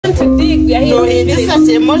To dig, we are here. No, it is such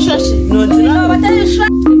emotion. No, but that is right.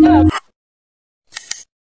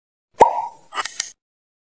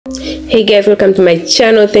 Hey guys, welcome to my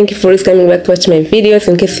channel. Thank you for coming back to watch my videos.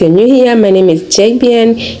 In case you're new here, my name is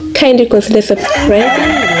JBN. Kindly consider subscribing,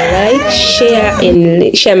 like,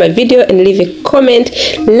 share my video and leave a comment.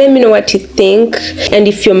 Let me know what you think. And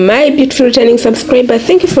if you're my beautiful returning subscriber,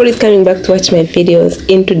 thank you for coming back to watch my videos.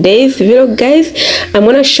 In today's video, guys, I'm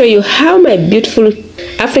gonna show you how my beautiful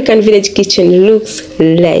African village kitchen looks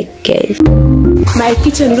like, guys. My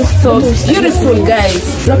kitchen looks so beautiful,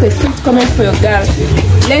 guys. Drop a sweet comment for your girl.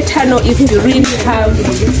 Let her know if you really have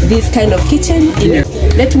this kind of kitchen.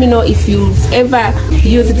 Let me know if you've ever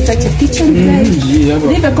used such a kitchen, guys.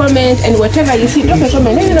 Leave a comment, and whatever you see, drop a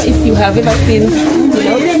comment. Let me know if you have ever seen, you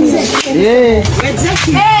know. Yeah.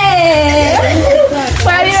 Hey!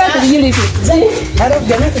 Why are you not beautiful?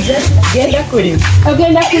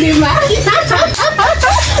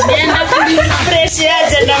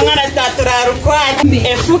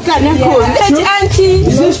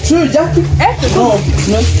 Is this true, Jackie? No,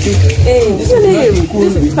 not true.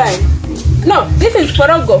 This is fine. No, this is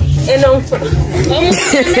Forogo.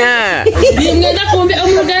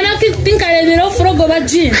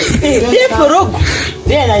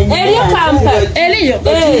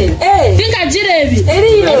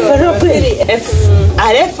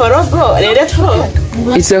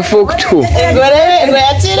 It's a folk too. So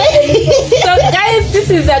guys, this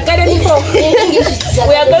is a garden fork.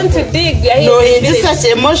 We are going to dig. No, it is such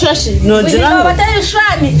emotion. No, but that is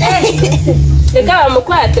right. The guy I'm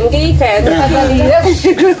quiet and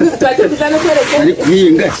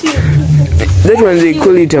that one they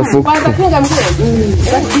call it a folk. Mommy,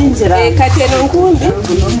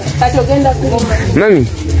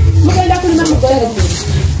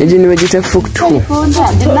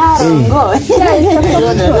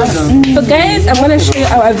 so guys, I'm gonna show you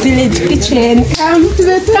our village kitchen.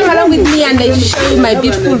 Come along with me and I'll show you my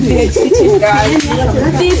beautiful village kitchen, guys.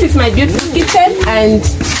 This is my beautiful kitchen, and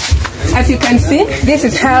as you can see, this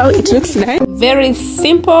is how it looks like. Very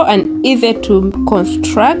simple and easy to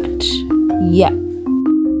construct. Yeah.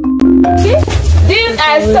 See? These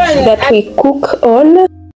are stones that we cook on.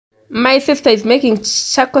 My sister is making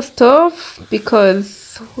charcoal stove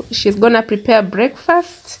because she's gonna prepare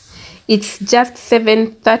breakfast. It's just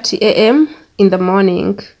 7:30 a.m. in the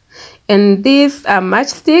morning. And these are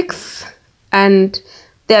matchsticks, and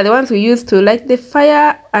they are the ones we use to light the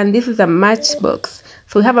fire, and this is a matchbox.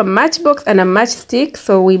 So we have a matchbox and a matchstick,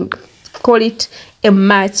 so we call it a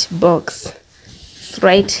matchbox. It's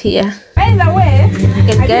right here. By the way,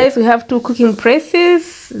 and guys, we have two cooking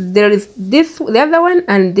presses. There is the other one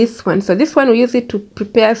and this one. So this one we use it to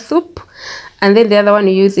prepare soup, and then the other one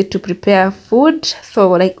we use it to prepare food.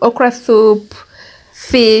 So like okra soup,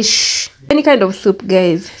 fish, any kind of soup,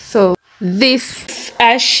 guys. So this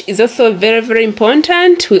ash is also very, very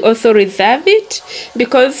important. We also reserve it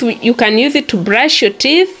because you can use it to brush your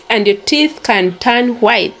teeth, and your teeth can turn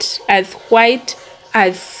white as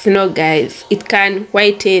snow, guys. It can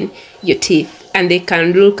whiten your teeth and they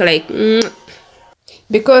can look like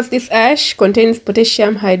because this ash contains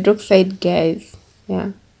potassium hydroxide, guys.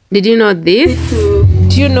 Yeah. Did you know this?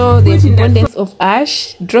 Do you know the importance of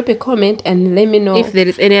ash? Drop a comment and let me know if there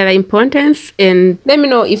is any other importance, and let me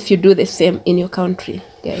know if you do the same in your country,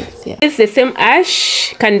 guys. Yeah. It's the same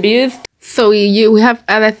ash can be used. So we have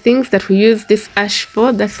other things that we use this ash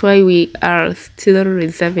for. That's why we are still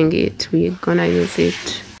reserving it. We're gonna use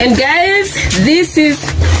it. And guys, this is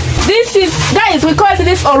guys, we call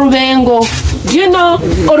this Orubengo. Do you know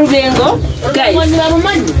Orubengo? Guys, do you know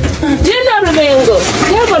Orubengo?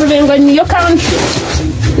 Do you have Orubengo in your country?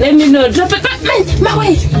 Let me know. Drop it. My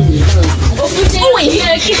way.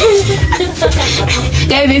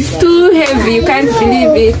 Guys, it's too heavy. You can't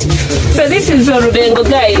believe it. So this is Orubengo,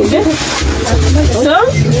 guys. So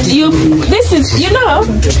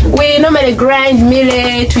we normally grind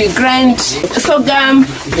millet, we grind sorghum,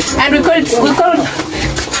 and we call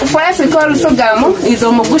sorghum is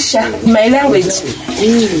omugusha in my language.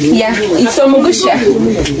 Yeah, it's omugusha.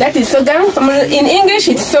 That is sorghum. In English,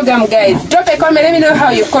 it's sorghum, guys. Drop a comment. Let me know how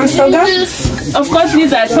you call sorghum. Of course,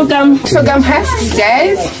 these are sorghum husks,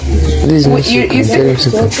 guys. You see, there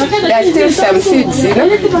are still some seeds, you know.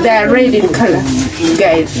 They are red in color,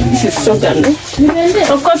 guys. This is sorghum.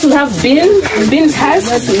 Of course, we have beans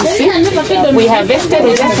husks. You see, we harvested.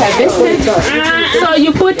 We just harvested. So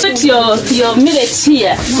you put your millet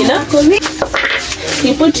here, you know.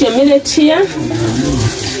 You put your millet here.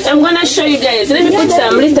 I'm gonna show you guys. Let me put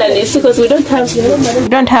some litanies because we don't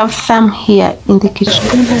have some here in the kitchen.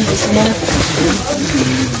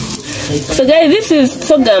 So guys, this is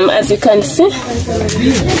sorghum, as you can see.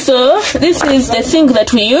 So this is the thing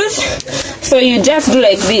that we use. So you just do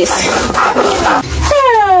like this.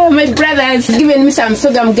 My brother has given me some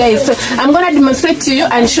sorghum, guys. So I'm gonna demonstrate to you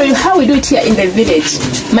and show you how we do it here in the village.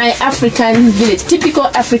 My African village, typical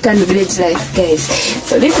African village life, guys.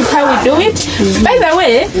 So this is how we do it. By the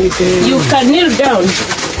way, you can kneel down.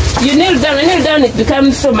 You kneel down, it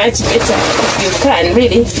becomes so much better. If you can,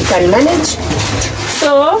 really, you can manage.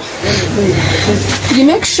 So you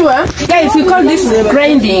make sure, guys, we call this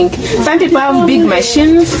grinding. Some people have big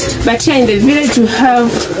machines, but here in the village we have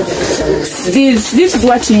this is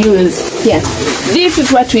what we use. Yeah, this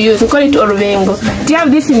is what we use. We call it orvengo. Do you have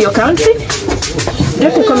this in your country?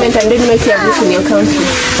 Drop a comment and let me know if you have this in your country.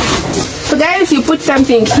 So guys, you put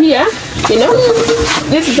something here, you know,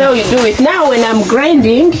 this is how you do it. Now when I'm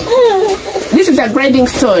grinding, this is a grinding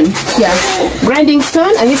stone. Yeah, grinding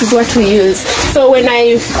stone, and this is what we use. So when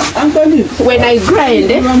I grind,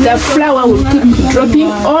 the flour will keep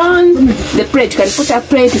dropping on the plate. You can put a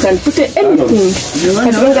plate, you can put anything,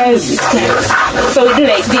 as long as you can. So we do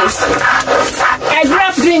like this. I grew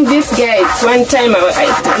up doing this, guys. One time I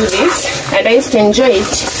used to do this, and I used to enjoy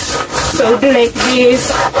it. So we do like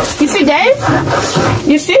this. You see, guys?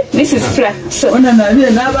 You see? This is flour. So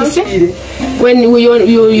you see? When you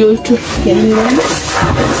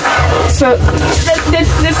so the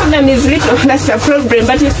sorghum is little, that's a problem,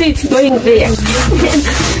 but you see it's going there.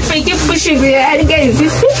 So you keep pushing there, and guys, you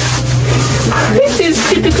see? This is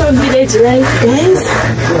typical village life,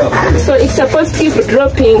 guys. So it's supposed to keep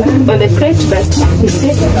dropping on the plate, but you see,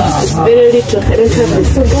 it's very little. I don't have the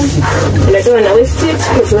sorghum, and I don't want to waste it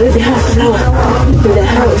because we already have flour in the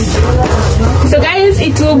house. So guys,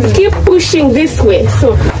 it will keep pushing this way.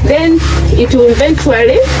 So then it will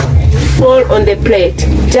eventually fall on the plate,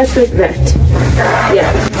 just like that.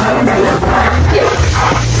 Yeah.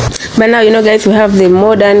 But now, you know, guys, we have the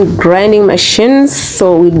modern grinding machines,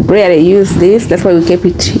 so we rarely use this. That's why we kept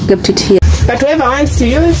it here. But whoever wants to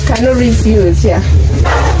use can always use. Yeah,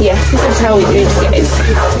 this is how we do it, guys.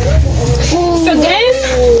 So guys,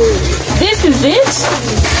 this is it.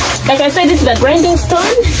 Like I said, this is a grinding stone,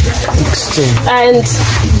 and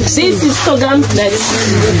this is sorghum that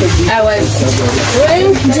I was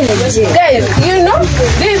growing. Guys, you know,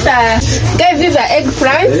 these are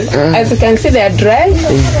eggplants. As you can see, they are dry.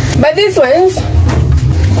 But these ones,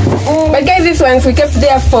 we kept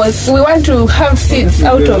there for, we want to have seeds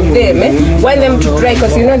out of them. Want them to dry,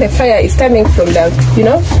 because you know the fire is coming from that, you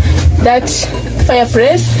know, that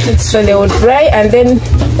fireplace, so they will dry, and then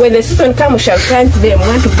when the season comes we shall plant them. We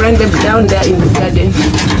want to plant them down there in the garden.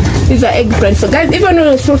 These are eggplants. So guys, even when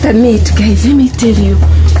we slaughter meat, guys, let me tell you,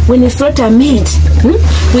 when we slaughter meat,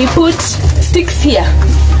 we put sticks here,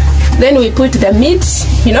 then we put the meat,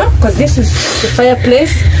 you know, because this is the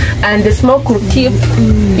fireplace, and the smoke will keep,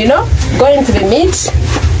 you know, going to the meat.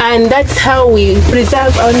 And that's how we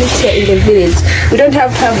preserve our meat here in the village. We don't have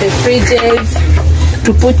to have the fridges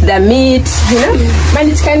to put the meat, you know, but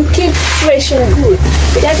it can keep fresh and good.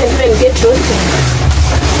 It doesn't even get rotten.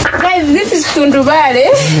 Guys, this is tundubare.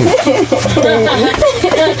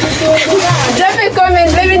 Drop a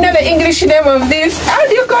comment, let me know the English name of this. How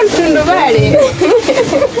do you call tundubare?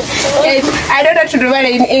 Guys, I don't know tundubare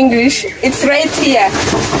in English. It's right here.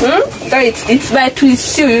 It's but it's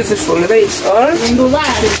still useful. It's old.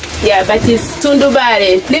 Yeah, but it's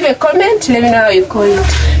tundubare. Leave a comment, let me know how you call it.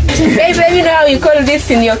 Guys, let me know how you call this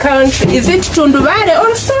in your country. Is it tundubare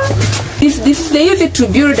also? They use it to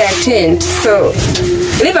build a tent. So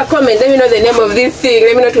leave a comment, let me know the name of this thing.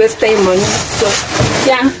 Let me not waste time on it. So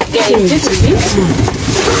yeah, guys, this is it.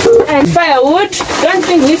 And firewood, don't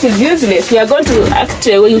think this is useless. We are going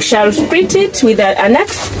to we shall split it with an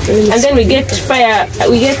axe, and then we get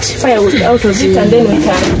firewood out of it, and then we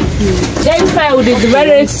can. Guys, firewood is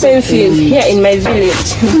very expensive here in my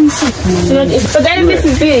village. So guys, this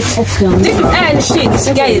is it. This is iron sheets,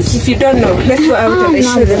 guys. If you don't know, let's go out and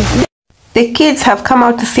show them. The kids have come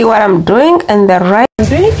out to see what I'm doing, and they're right.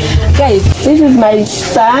 Guys, this is my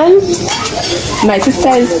son, my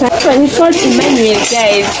sister's son. He's called Emmanuel,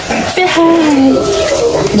 guys. Say hi.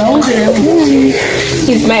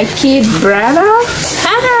 He's my kid brother.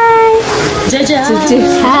 Hi. Jaja.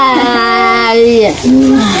 Hi.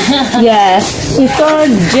 Yeah, he's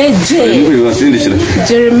called JJ.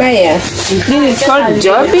 Jeremiah. This is called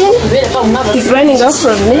Jobin. He's running off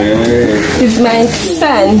from me. He's my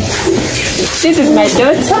son. This is my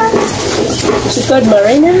daughter. She's called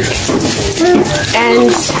Marina.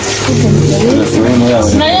 And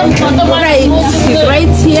he's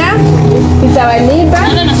right here. He's our neighbor.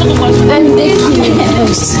 And this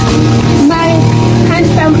is my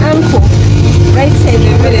handsome uncle. right here in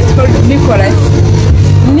the village called Nicholas.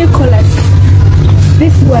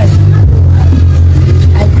 This one.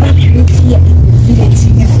 I grew up right here in the village.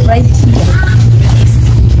 It's right here.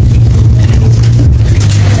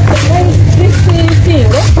 This thing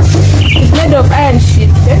is made of iron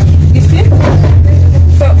sheets. You see?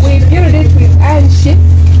 So we build it with iron sheets.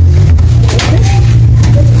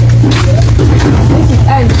 This is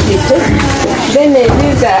iron sheets. Then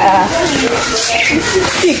these are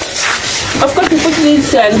sticks. Of course, we put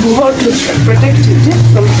this and we hold to protect it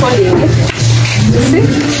from falling. You see?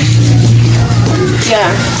 Yeah.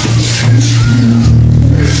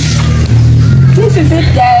 This is it,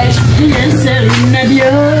 guys.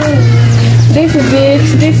 This is it.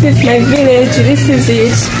 This is my village. This is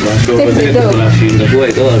it. Take the dog.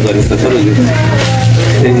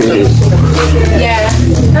 Yeah.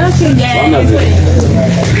 Okay, guys.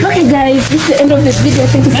 Okay, guys. This is the end of this video.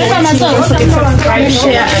 Thank you for watching. Don't forget to subscribe,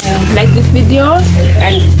 share, and like this video,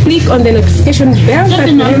 and click on the notification bell so that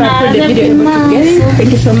whenever I put the video, you're able to get it.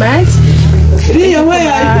 Thank you so much.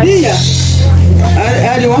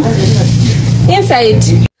 Inside.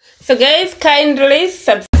 So, guys, kindly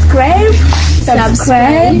subscribe.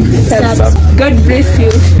 God bless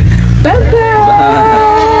you. Bye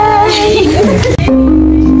bye.